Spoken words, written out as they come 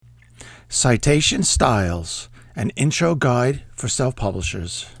Citation Styles, an intro guide for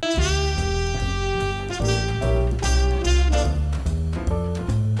self-publishers.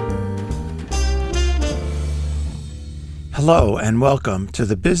 Hello and welcome to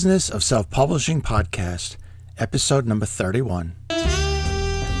the Business of Self-Publishing podcast, episode number 31.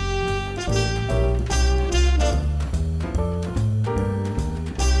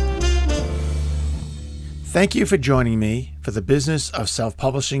 Thank you for joining me for the Business of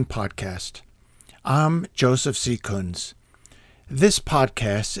Self-Publishing podcast. I'm Joseph C. Kunz. This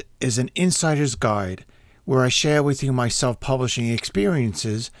podcast is an insider's guide where I share with you my self-publishing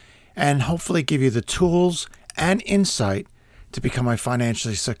experiences and hopefully give you the tools and insight to become a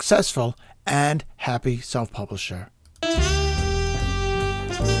financially successful and happy self-publisher.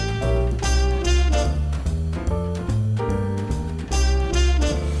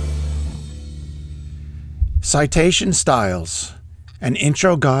 Citation Styles, an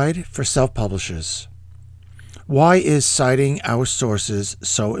intro guide for self-publishers. Why is citing our sources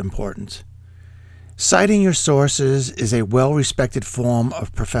so important? Citing your sources is a well-respected form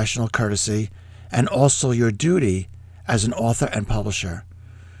of professional courtesy and also your duty as an author and publisher.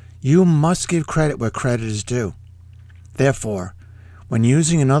 You must give credit where credit is due. Therefore, when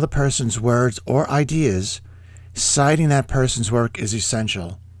using another person's words or ideas, citing that person's work is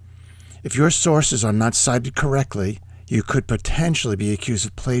essential. If your sources are not cited correctly, you could potentially be accused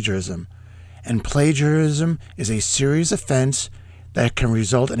of plagiarism, and plagiarism is a serious offense that can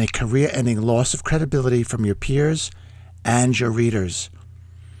result in a career-ending loss of credibility from your peers and your readers.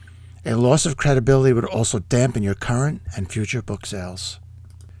 A loss of credibility would also dampen your current and future book sales.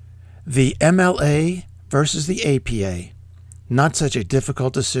 The MLA versus the APA. Not such a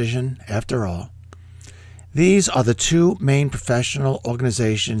difficult decision after all. These are the two main professional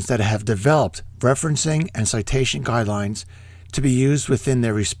organizations that have developed referencing and citation guidelines to be used within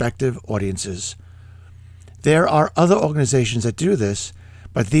their respective audiences. There are other organizations that do this,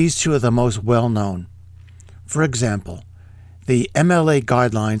 but these two are the most well-known. For example, the MLA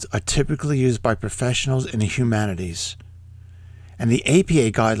guidelines are typically used by professionals in the humanities, and the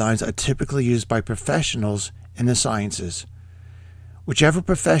APA guidelines are typically used by professionals in the sciences. Whichever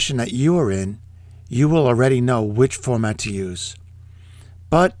profession that you are in, you will already know which format to use.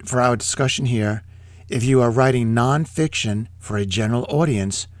 But for our discussion here, if you are writing nonfiction for a general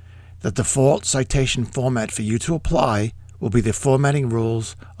audience, the default citation format for you to apply will be the formatting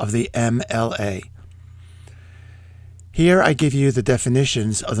rules of the MLA. Here I give you the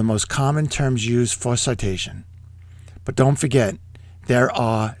definitions of the most common terms used for citation. But don't forget, there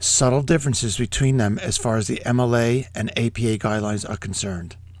are subtle differences between them as far as the MLA and APA guidelines are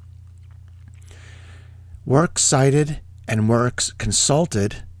concerned. Works cited and works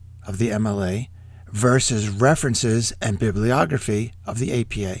consulted of the MLA versus references and bibliography of the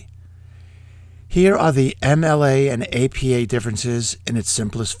APA. Here are the MLA and APA differences in its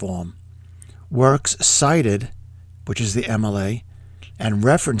simplest form. Works cited, which is the MLA, and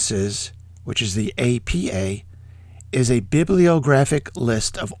references, which is the APA, is a bibliographic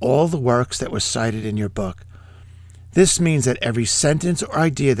list of all the works that were cited in your book. This means that every sentence or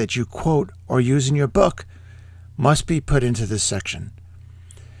idea that you quote or use in your book must be put into this section.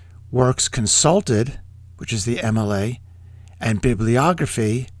 Works consulted, which is the MLA, and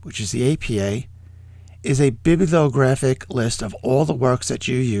bibliography, which is the APA, is a bibliographic list of all the works that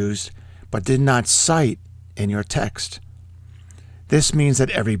you used but did not cite in your text. This means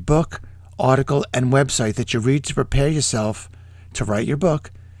that every book, article, and website that you read to prepare yourself to write your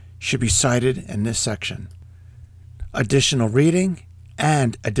book should be cited in this section. Additional reading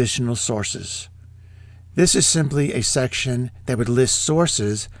and additional sources. This is simply a section that would list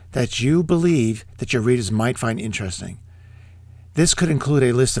sources that you believe that your readers might find interesting. This could include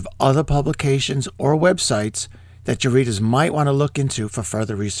a list of other publications or websites that your readers might want to look into for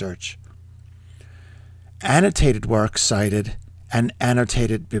further research. Annotated works cited and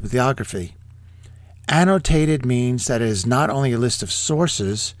annotated bibliography. Annotated means that it is not only a list of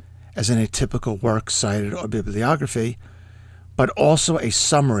sources, as in a typical work cited or bibliography, but also a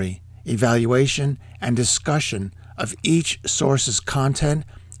summary, evaluation, and discussion of each source's content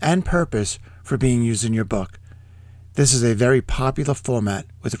and purpose for being used in your book. This is a very popular format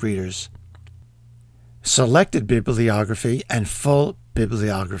with readers. Selected bibliography and full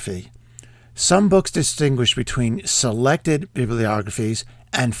bibliography. Some books distinguish between selected bibliographies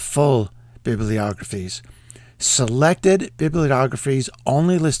and full bibliographies. Selected bibliographies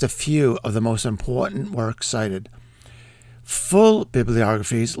only list a few of the most important works cited. Full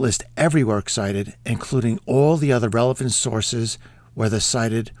bibliographies list every work cited, including all the other relevant sources, whether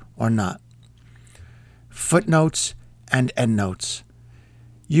cited or not. Footnotes and endnotes.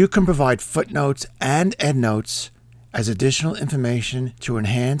 You can provide footnotes and endnotes as additional information to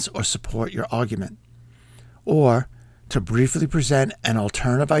enhance or support your argument, or to briefly present an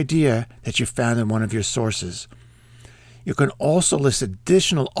alternative idea that you found in one of your sources. You can also list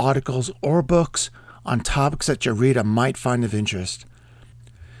additional articles or books on topics that your reader might find of interest.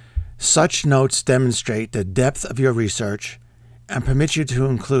 Such notes demonstrate the depth of your research and permit you to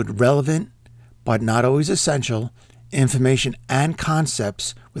include relevant, but not always essential, information and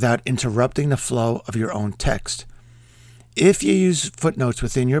concepts without interrupting the flow of your own text. If you use footnotes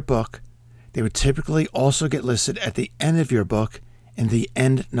within your book, they would typically also get listed at the end of your book in the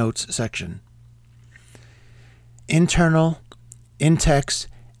end notes section. Internal, in-text,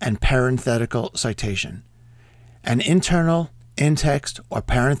 and parenthetical citation. An internal, in-text, or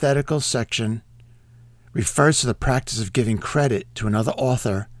parenthetical section refers to the practice of giving credit to another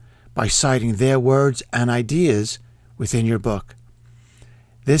author by citing their words and ideas within your book.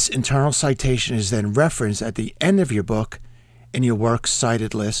 This internal citation is then referenced at the end of your book in your works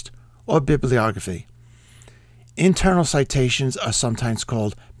cited list or bibliography. Internal citations are sometimes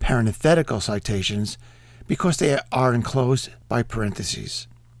called parenthetical citations because they are enclosed by parentheses.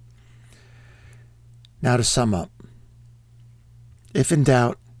 Now to sum up. If in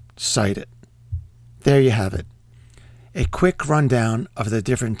doubt, cite it. There you have it. A quick rundown of the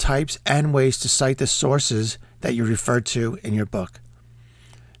different types and ways to cite the sources that you referred to in your book.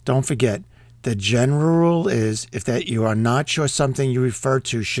 Don't forget, the general rule is if that you are not sure something you refer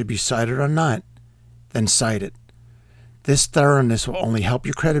to should be cited or not, then cite it. This thoroughness will only help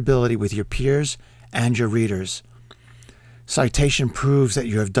your credibility with your peers and your readers. Citation proves that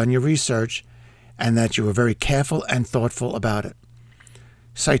you have done your research and that you are very careful and thoughtful about it.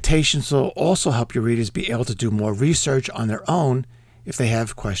 Citations will also help your readers be able to do more research on their own if they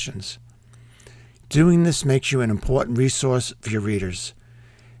have questions. Doing this makes you an important resource for your readers.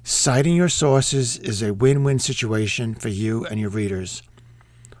 Citing your sources is a win-win situation for you and your readers.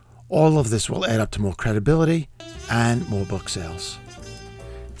 All of this will add up to more credibility and more book sales.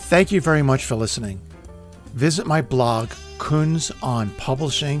 Thank you very much for listening. Visit my blog,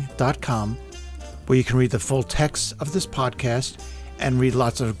 kunzonpublishing.com, where you can read the full text of this podcast and read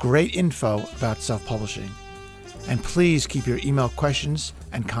lots of great info about self-publishing. And please keep your email questions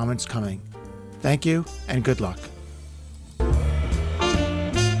and comments coming. Thank you and good luck.